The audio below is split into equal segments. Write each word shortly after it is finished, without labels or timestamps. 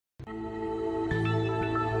Hi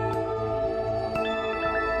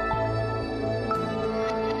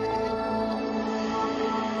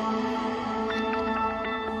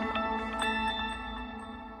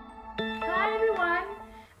everyone,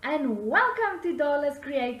 and welcome to Dola's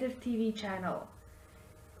Creative TV channel.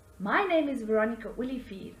 My name is Veronica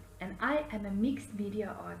Olivier and I am a mixed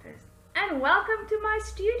media artist. And welcome to my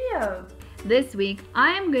studio. This week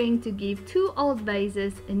I am going to give two old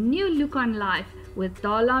vases a new look on life with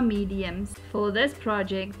Dola mediums. For this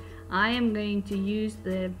project I am going to use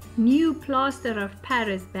the new plaster of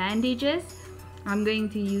Paris bandages. I'm going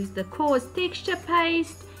to use the coarse texture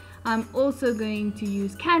paste. I'm also going to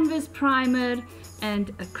use canvas primer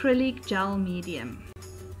and acrylic gel medium.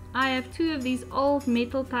 I have two of these old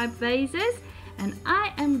metal type vases and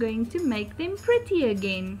I am going to make them pretty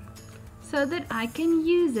again so that I can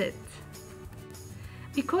use it.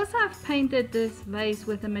 Because I've painted this vase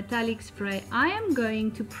with a metallic spray, I am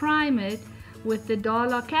going to prime it with the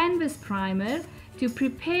Dala canvas primer to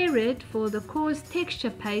prepare it for the coarse texture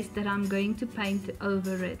paste that I'm going to paint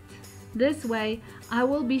over it. This way I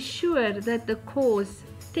will be sure that the coarse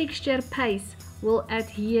texture paste will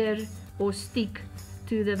adhere or stick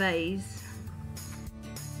to the vase.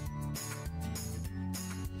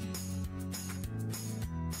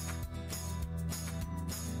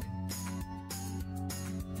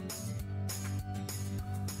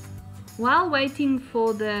 While waiting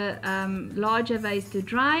for the larger vase to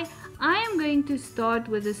dry, I am going to start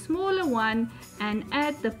with a smaller one and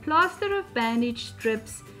add the plaster of bandage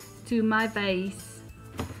strips to my vase.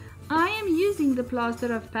 I am using the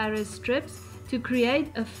plaster of Paris strips to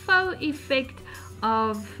create a faux effect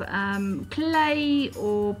of clay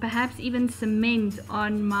or perhaps even cement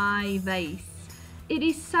on my vase. It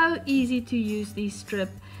is so easy to use this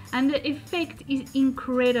strip and the effect is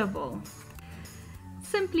incredible.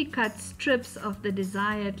 Simply cut strips of the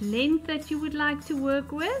desired length that you would like to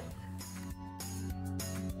work with.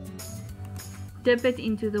 Dip it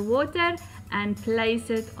into the water and place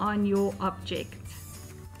it on your object.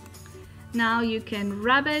 Now you can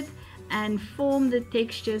rub it and form the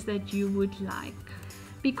textures that you would like.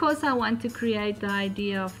 Because I want to create the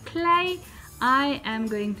idea of clay, I am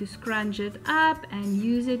going to scrunch it up and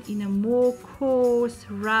use it in a more coarse,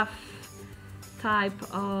 rough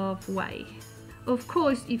type of way. Of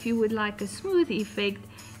course, if you would like a smooth effect,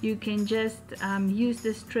 you can just use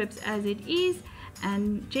the strips as it is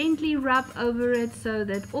and gently rub over it so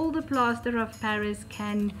that all the plaster of Paris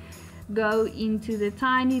can go into the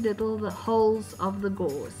tiny little holes of the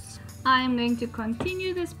gauze. I am going to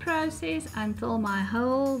continue this process until my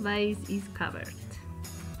whole vase is covered.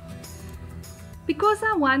 Because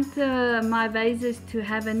I want my vases to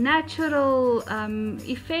have a natural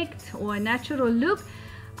effect or a natural look,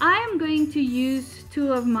 I am going to use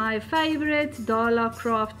two of my favorite Dala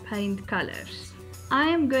craft paint colors. I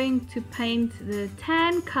am going to paint the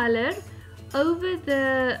tan color over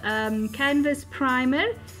the canvas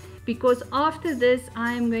primer, because after this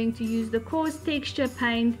I am going to use the coarse texture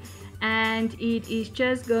paint and it is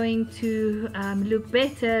just going to look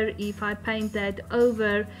better if I paint that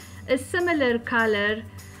over a similar color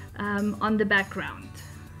on the background.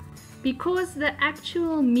 Because the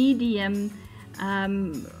actual medium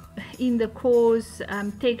in the coarse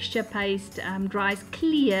texture paste dries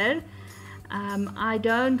clear, I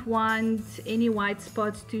don't want any white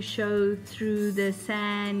spots to show through the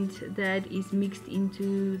sand that is mixed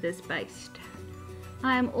into this paste.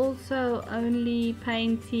 I am also only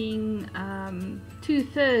painting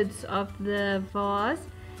 2/3 of the vase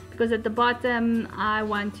because at the bottom I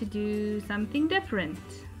want to do something different.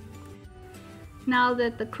 Now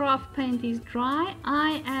that the craft paint is dry,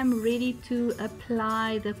 I am ready to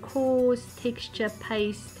apply the coarse texture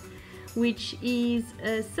paste, which is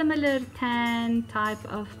a similar tan type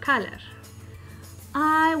of color.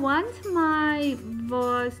 I want my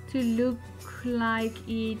vase to look like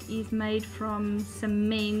it is made from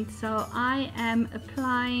cement, so I am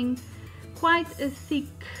applying quite a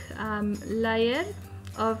thick layer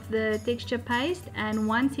of the texture paste, and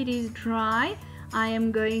once it is dry I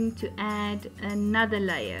am going to add another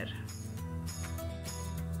layer.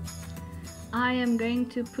 I am going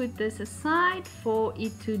to put this aside for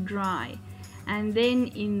it to dry, and then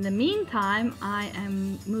in the meantime I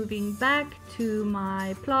am moving back to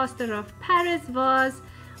my plaster of Paris vase,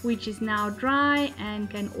 which is now dry and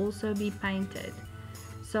can also be painted.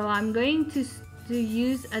 So I'm going to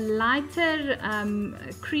use a lighter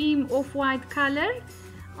cream off-white color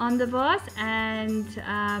on the vase, and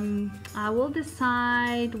I will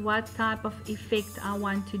decide what type of effect I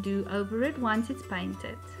want to do over it once it's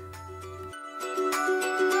painted.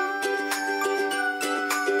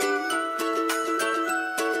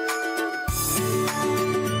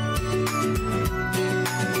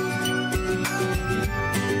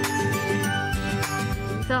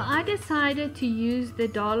 decided to use the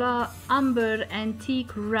Dollar Umber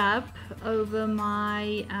Antique Rub over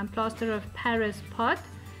my plaster of Paris pot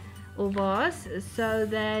or vase so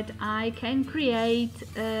that I can create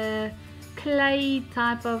a clay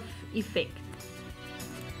type of effect.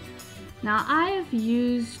 Now I have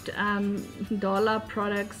used Dollar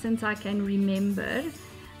products since I can remember,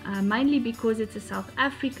 mainly because it's a South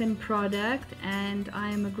African product and I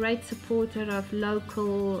am a great supporter of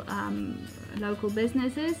local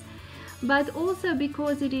businesses, but also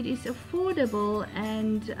because it is affordable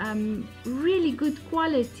and really good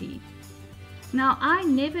quality. Now I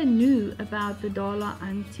never knew about the Dollar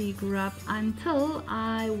Antique Rub until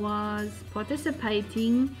I was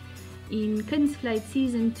participating in Kunstvleit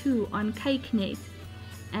season 2 on CakeNet,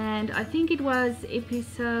 and I think it was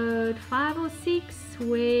episode 5 or 6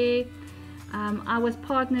 where I was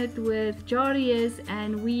partnered with Jarius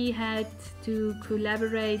and we had to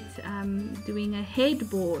collaborate doing a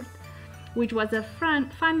headboard, which was a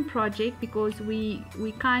fun project because we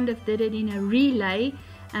kind of did it in a relay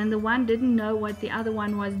and the one didn't know what the other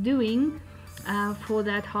one was doing for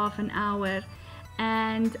that half an hour.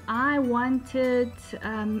 And I wanted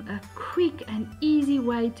a quick and easy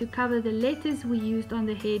way to cover the letters we used on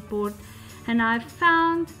the headboard, and I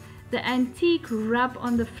found the antique rub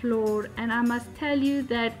on the floor, and I must tell you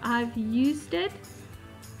that I've used it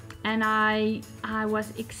and I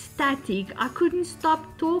was ecstatic. I couldn't stop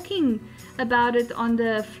talking about it on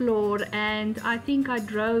the floor, and I think I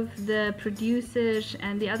drove the producers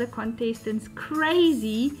and the other contestants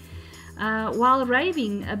crazy while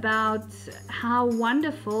raving about how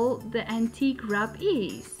wonderful the antique rub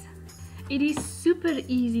is. It is super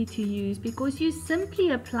easy to use because you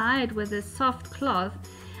simply apply it with a soft cloth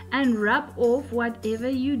and rub off whatever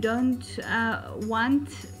you don't want,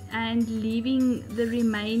 and leaving the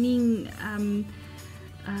remaining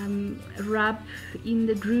rub in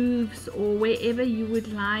the grooves or wherever you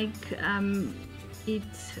would like it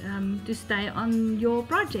to stay on your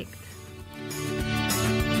project.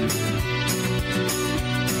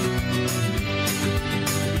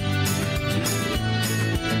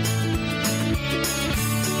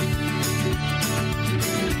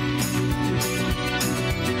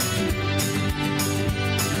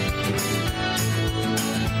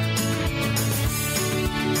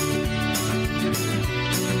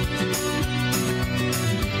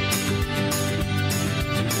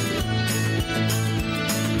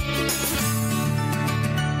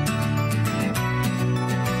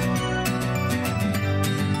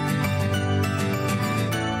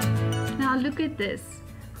 Look at this.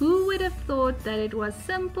 Who would have thought that it was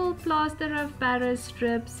simple plaster of Paris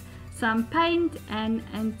strips, some paint and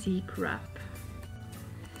antique rub.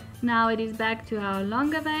 Now it is back to our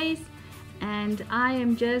longer vase, and I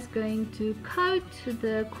am just going to coat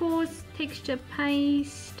the coarse texture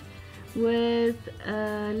paste with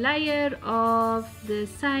a layer of the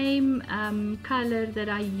same color that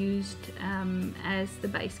I used as the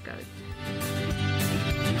base coat.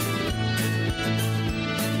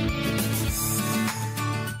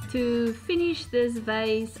 To finish this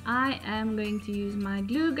vase, I am going to use my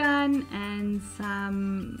glue gun and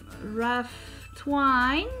some rough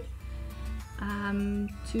twine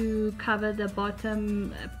to cover the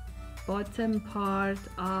bottom part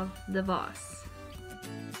of the vase.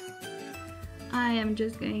 I am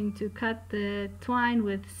just going to cut the twine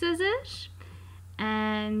with scissors,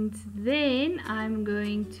 and then I'm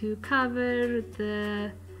going to cover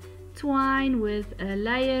the twine with a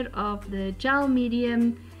layer of the gel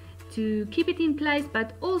medium to keep it in place,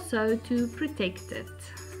 but also to protect it.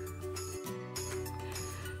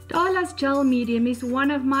 Dala's gel medium is one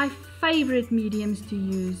of my favorite mediums to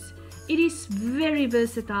use. It is very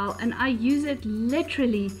versatile and I use it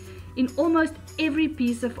literally in almost every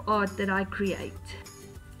piece of art that I create.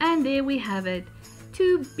 And there we have it,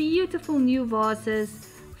 2 beautiful new vases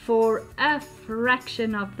for a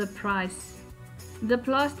fraction of the price. The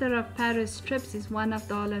plaster of Paris strips is one of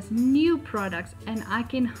Dala's new products and I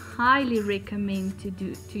can highly recommend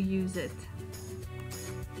to use it.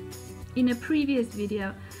 In a previous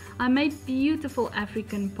video, I made beautiful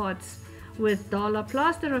African pots with Dala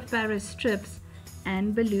plaster of Paris strips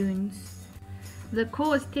and balloons. The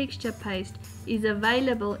coarse texture paste is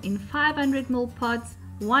available in 500 ml pots,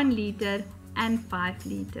 1 liter and 5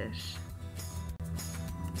 liters.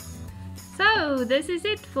 So this is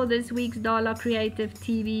it for this week's Dala Creative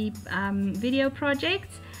TV video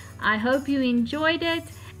project. I hope you enjoyed it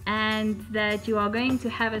and that you are going to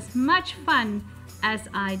have as much fun as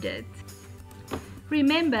I did.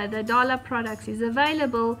 Remember, the Dala products is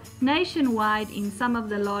available nationwide in some of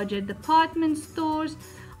the larger department stores,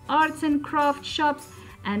 arts and craft shops,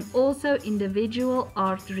 and also individual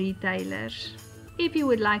art retailers. If you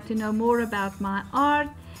would like to know more about my art,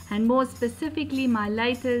 and more specifically my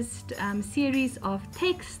latest series of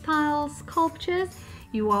textile sculptures,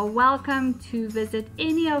 you are welcome to visit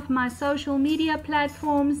any of my social media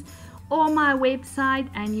platforms or my website,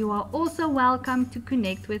 and you are also welcome to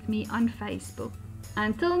connect with me on Facebook.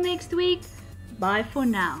 Until next week, bye for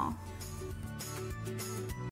now.